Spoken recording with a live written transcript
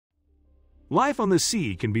life on the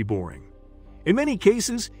sea can be boring. In many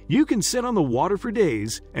cases, you can sit on the water for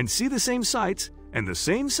days and see the same sights and the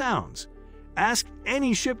same sounds. Ask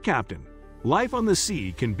any ship captain. Life on the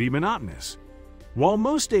sea can be monotonous. While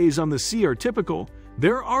most days on the sea are typical,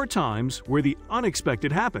 there are times where the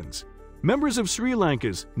unexpected happens. Members of Sri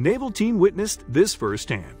Lanka's naval team witnessed this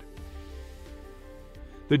firsthand.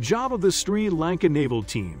 The job of the Sri Lanka naval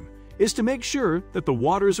team is to make sure that the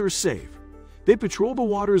waters are safe. They patrol the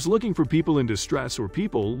waters looking for people in distress or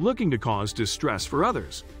people looking to cause distress for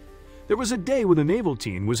others. There was a day when the naval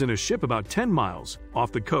team was in a ship about 10 miles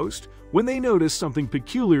off the coast when they noticed something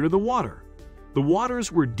peculiar to the water. The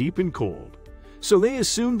waters were deep and cold, so they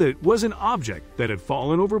assumed that it was an object that had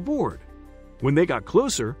fallen overboard. When they got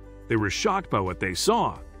closer, they were shocked by what they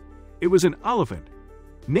saw. It was an elephant.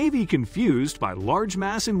 Navy confused by large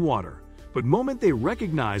mass in water, but moment they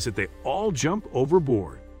recognized it, they all jump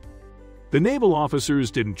overboard. The naval officers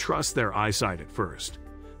didn't trust their eyesight at first.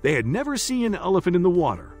 They had never seen an elephant in the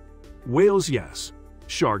water. Whales, yes.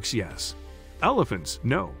 Sharks, yes. Elephants,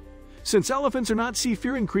 no. Since elephants are not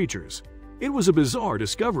sea-faring creatures, it was a bizarre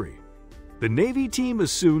discovery. The Navy team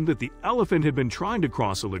assumed that the elephant had been trying to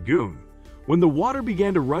cross a lagoon when the water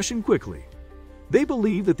began to rush in quickly. They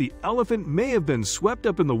believed that the elephant may have been swept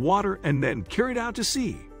up in the water and then carried out to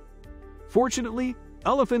sea. Fortunately,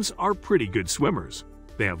 elephants are pretty good swimmers.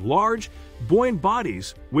 They have large, buoyant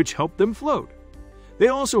bodies which help them float. They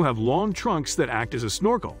also have long trunks that act as a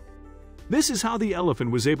snorkel. This is how the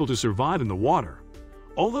elephant was able to survive in the water.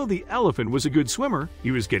 Although the elephant was a good swimmer,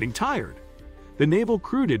 he was getting tired. The naval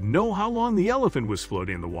crew didn't know how long the elephant was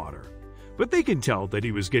floating in the water, but they could tell that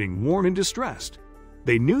he was getting worn and distressed.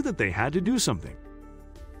 They knew that they had to do something.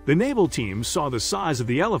 The naval team saw the size of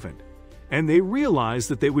the elephant, and they realized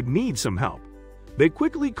that they would need some help. They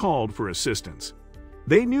quickly called for assistance.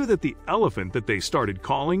 They knew that the elephant that they started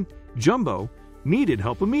calling Jumbo needed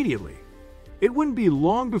help immediately. It wouldn't be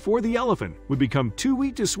long before the elephant would become too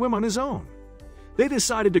weak to swim on his own. They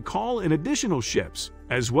decided to call in additional ships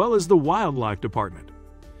as well as the wildlife department.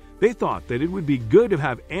 They thought that it would be good to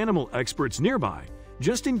have animal experts nearby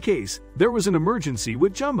just in case there was an emergency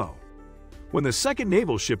with Jumbo. When the second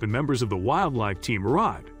naval ship and members of the wildlife team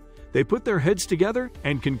arrived, they put their heads together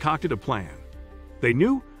and concocted a plan. They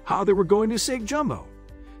knew how they were going to save Jumbo.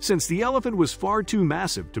 Since the elephant was far too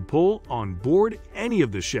massive to pull on board any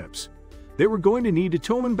of the ships, they were going to need to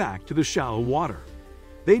tow him back to the shallow water.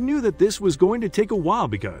 They knew that this was going to take a while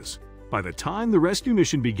because, by the time the rescue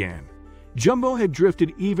mission began, Jumbo had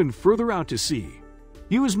drifted even further out to sea.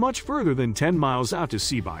 He was much further than 10 miles out to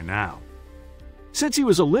sea by now. Since he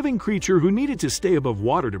was a living creature who needed to stay above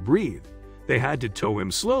water to breathe, they had to tow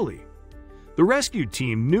him slowly. The rescue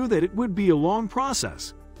team knew that it would be a long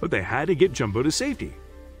process, but they had to get Jumbo to safety.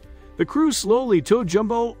 The crew slowly towed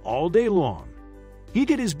Jumbo all day long. He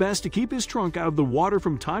did his best to keep his trunk out of the water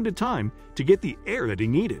from time to time to get the air that he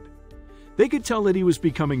needed. They could tell that he was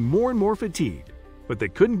becoming more and more fatigued, but they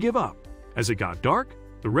couldn't give up. As it got dark,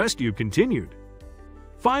 the rescue continued.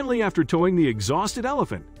 Finally, after towing the exhausted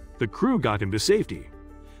elephant, the crew got him to safety.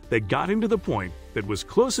 They got him to the point that was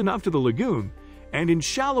close enough to the lagoon and in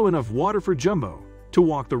shallow enough water for Jumbo to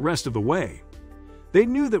walk the rest of the way. They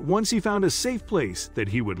knew that once he found a safe place that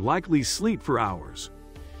he would likely sleep for hours.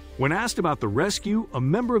 When asked about the rescue, a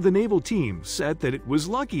member of the naval team said that it was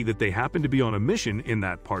lucky that they happened to be on a mission in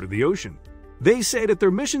that part of the ocean. They say that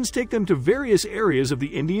their missions take them to various areas of the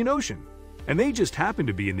Indian Ocean, and they just happened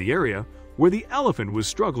to be in the area where the elephant was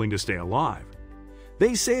struggling to stay alive.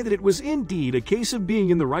 They say that it was indeed a case of being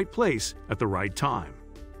in the right place at the right time.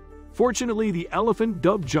 Fortunately, the elephant,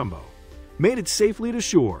 dubbed Jumbo, made it safely to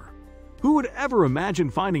shore. Who would ever imagine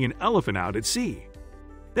finding an elephant out at sea?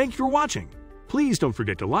 Thank you for watching. Please don't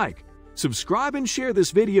forget to like, subscribe, and share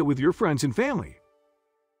this video with your friends and family.